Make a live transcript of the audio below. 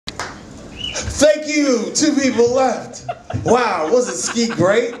Thank you, 2 people left. Wow, wasn't Ski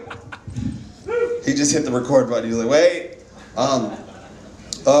great? He just hit the record button. He's like, wait.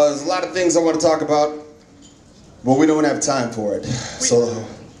 There's a lot of things I want to talk about, but we don't have time for it. So,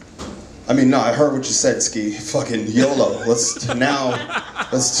 I mean, no, I heard what you said, Ski. Fucking YOLO. Let's do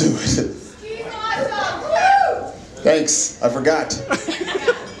it. Ski's awesome! Woo! Thanks, I forgot.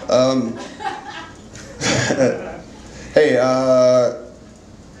 Hey,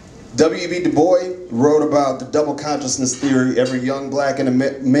 W.E.B. Du Bois wrote about the double consciousness theory. Every young black and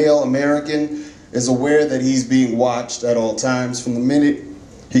male American is aware that he's being watched at all times from the minute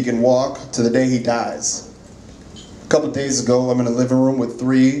he can walk to the day he dies. A couple of days ago, I'm in a living room with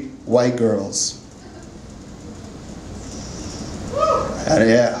 3 white girls.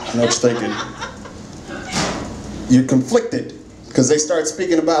 Yeah, I know what you're thinking. You're conflicted because they start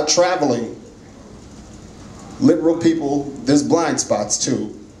speaking about traveling. Liberal people, there's blind spots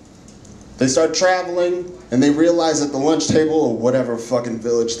too. They start traveling and they realize at the lunch table or whatever fucking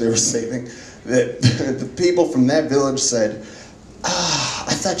village they were saving that the people from that village said, "Ah,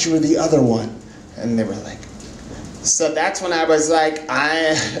 I thought you were the other one." And they were like, so that's when I was like,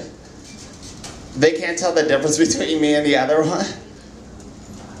 they can't tell the difference between me and the other one?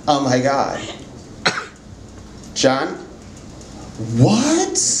 Oh my God. John?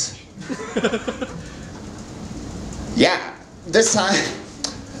 What? Yeah, this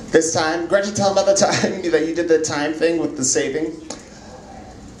time, Gretchen, tell them about the time that you did the time thing with the saving.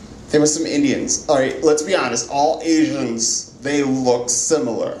 There were some Indians. All right, let's be honest, all Asians, they look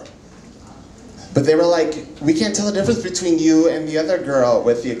similar. But they were like, we can't tell the difference between you and the other girl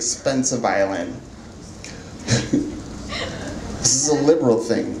with the expensive violin. This is a liberal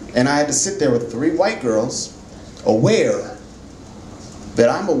thing. And I had to sit there with 3 white girls, aware that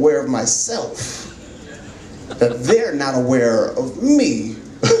I'm aware of myself, that they're not aware of me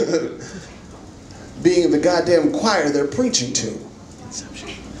being the goddamn choir they're preaching to.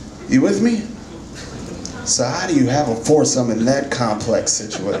 You with me? So how do you have a foursome in that complex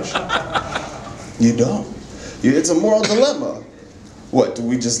situation? You don't. It's a moral dilemma. What, do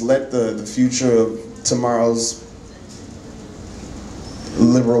we just let the future of tomorrow's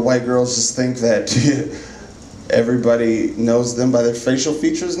liberal white girls just think that everybody knows them by their facial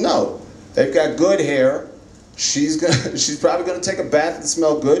features? No. They've got good hair. She's probably gonna take a bath and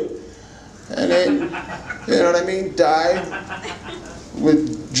smell good. And then, you know what I mean, die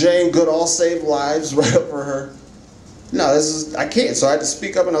with Jane Goodall Save Lives right over her. No, I can't. So I had to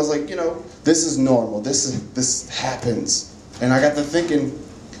speak up and I was like, you know, this is normal. This happens. And I got to thinking,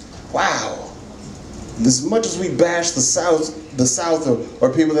 wow, as much as we bash the South or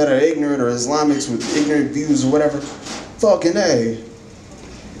people that are ignorant or Islamics with ignorant views or whatever, fucking A.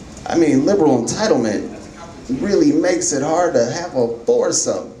 I mean, liberal entitlement really makes it hard to have a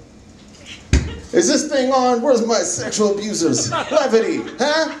foursome. Is this thing on? Where's my sexual abusers? Levity,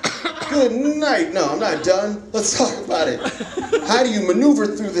 huh? Good night. No, I'm not done. Let's talk about it. How do you maneuver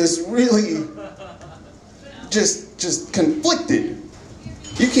through this really just conflicted?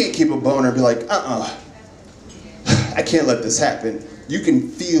 You can't keep a boner and be like, I can't let this happen. You can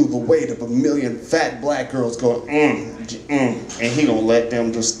feel the weight of 1,000,000 fat black girls going, and he gonna let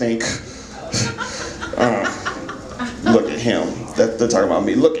them just think, look at him. They're talking about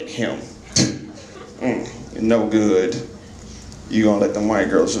me. Look at him. You're no good. You gonna let them white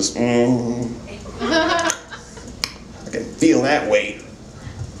girls just, I can feel that weight.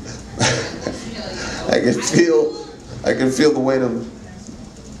 I can feel the weight of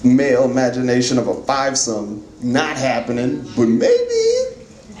male imagination of a fivesome not happening, but maybe.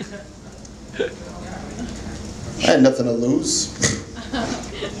 I had nothing to lose.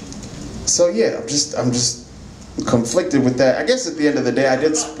 So yeah, I'm just conflicted with that. I guess at the end of the day, I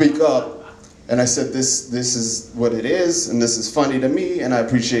did speak up. And I said, this is what it is, and this is funny to me, and I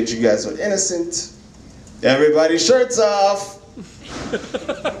appreciate you guys are innocent. Everybody's shirts off.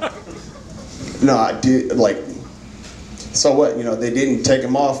 No, I did, like, so what? You know, they didn't take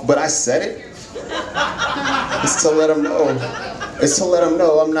them off, but I said it. It's to let them know. It's to let them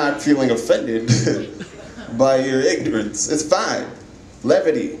know I'm not feeling offended by your ignorance. It's fine.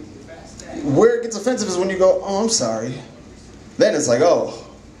 Levity. Where it gets offensive is when you go, oh, I'm sorry. Then it's like, oh,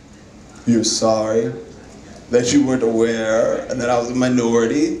 you're sorry that you weren't aware and that I was a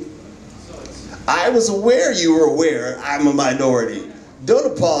minority. I was aware you were aware I'm a minority. Don't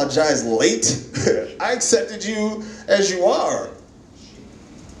apologize late. I accepted you as you are.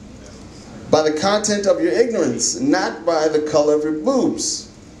 By the content of your ignorance, not by the color of your boobs.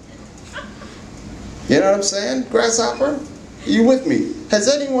 You know what I'm saying, grasshopper? Are you with me? Has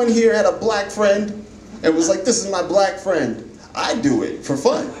anyone here had a black friend and was like, this is my black friend? I do it for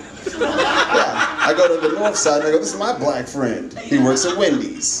fun. Yeah. I go to the north side and I go, this is my black friend. He works at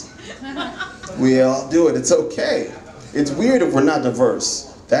Wendy's. We all do it. It's okay. It's weird if we're not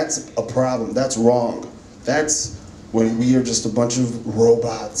diverse. That's a problem. That's wrong. That's when we are just a bunch of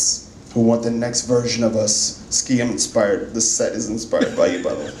robots who want the next version of us. Ski, I'm inspired. This set is inspired by you,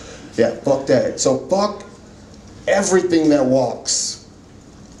 by the way. Yeah, fuck that. So fuck everything that walks.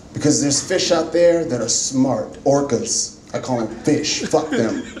 Because there's fish out there that are smart. Orcas. I call them fish. Fuck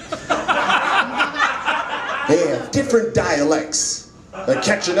them. They have different dialects. They're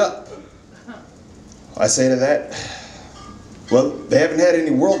catching up. I say to that, well, they haven't had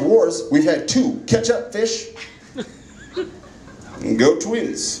any world wars. We've had 2. Catch up, fish. And go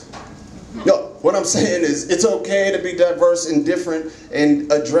Twins. No, what I'm saying is it's okay to be diverse and different and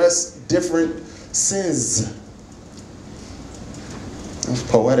address differences. That's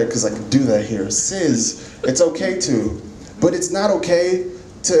poetic because I could do that here. Sis, it's okay to. But it's not okay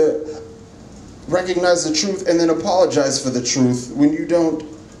to recognize the truth and then apologize for the truth when you don't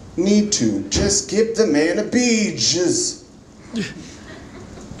need to. Just give the man a beaches.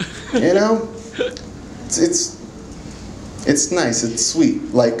 You know? It's nice, it's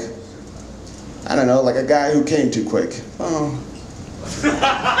sweet. Like, I don't know, like a guy who came too quick. Oh.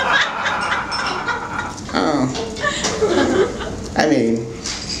 Oh. I mean,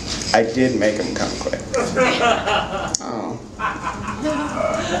 I did make him come quick. Oh.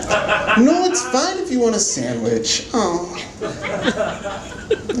 No, it's fine if you want a sandwich. Oh.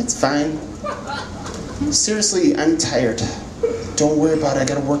 It's fine. Seriously, I'm tired. Don't worry about it. I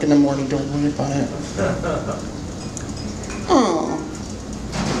gotta work in the morning. Don't worry about it. Oh.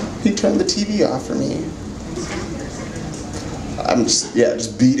 He turned the TV off for me. I'm just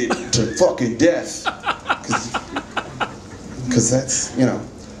beat it to fucking death. Cause that's, you know,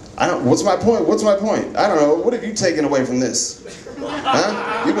 what's my point? What's my point? I don't know. What have you taken away from this?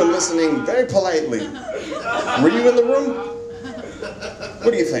 Huh? You've been listening very politely. Were you in the room?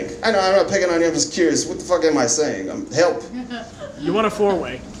 What do you think? I know, I'm not picking on you, I'm just curious. What the fuck am I saying? Help. You want a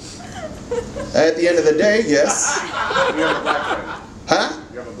 4-way. At the end of the day, yes. You have a black friend. Huh?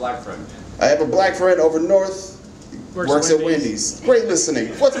 You have a black friend. I have a black friend over north, works at Wendy's. Great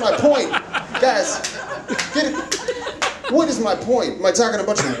listening. What's my point? Guys, get it. What is my point? Am I talking a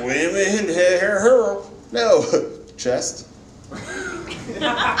bunch of women, hair? No, chest. I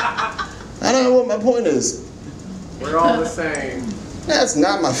don't know what my point is. We're all the same. That's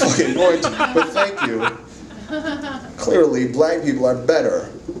not my fucking point, but thank you. Clearly, black people are better.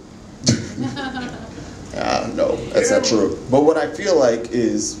 No, that's not true. But what I feel like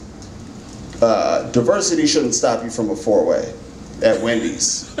is diversity shouldn't stop you from a 4-way at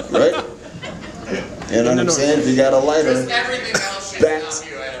Wendy's, right? You know what I'm saying? If you got a lighter, Just everything else should stop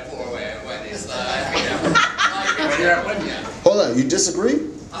you at a 4-way at Wendy's. Hold on, you disagree?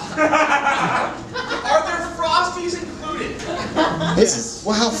 Are there Frosties included? Yes.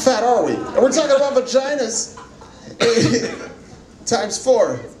 Well, how fat are we? We're talking about vaginas. Times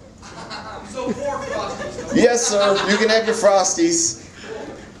 4. So 4 Frosties. Yes, sir. You can have your Frosties.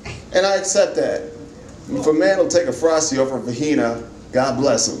 And I accept that. If a man will take a Frosty over a vagina, God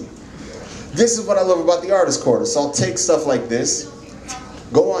bless him. This is what I love about the Artist Quarter. So I'll take stuff like this,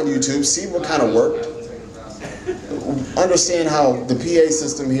 go on YouTube, see what kind of worked, understand how the PA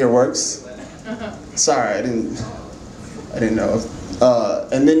system here works. Sorry, I didn't know.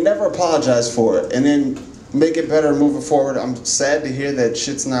 And then never apologize for it. And then make it better and move it forward. I'm sad to hear that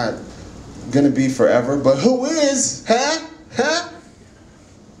shit's not gonna be forever, but who is? Huh?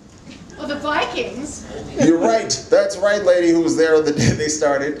 Well, the Vikings. You're right. That's right, lady who was there the day they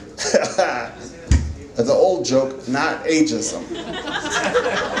started. That's an old joke, not ageism.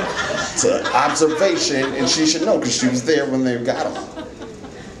 It's an observation, and she should know because she was there when they got them.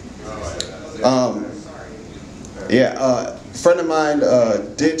 A friend of mine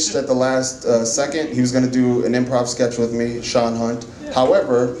ditched at the last second. He was going to do an improv sketch with me, Sean Hunt.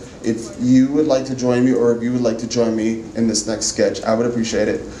 However, if you would like to join me, or if you would like to join me in this next sketch, I would appreciate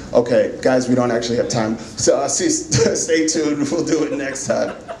it. Okay, guys, we don't actually have time, so stay tuned. We'll do it next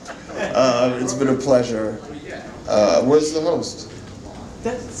time. It's been a pleasure. Where's the host?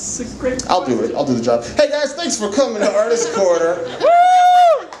 That's a great I'll do it. I'll do the job. Hey guys, thanks for coming to Artist Quarter.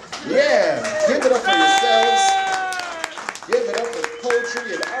 Woo! Yeah, give it up for yourselves. Give it up for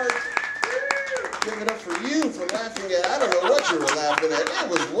poetry and art. Give it up for you for laughing at, I don't know what you were laughing at. It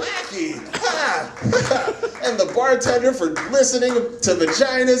was wacky. And the bartender for listening to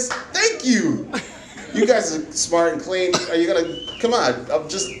vaginas. Thank you. You guys are smart and clean. Are you gonna, come on, I'm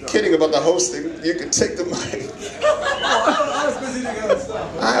just kidding about the hosting. You can take the mic. I was busy to go.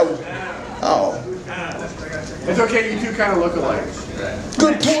 Oh. It's okay, you two kind of look alike.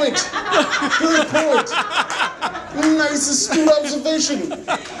 Good point. Good point. Nice astute observation.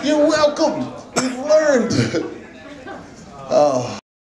 You're welcome. We've learned.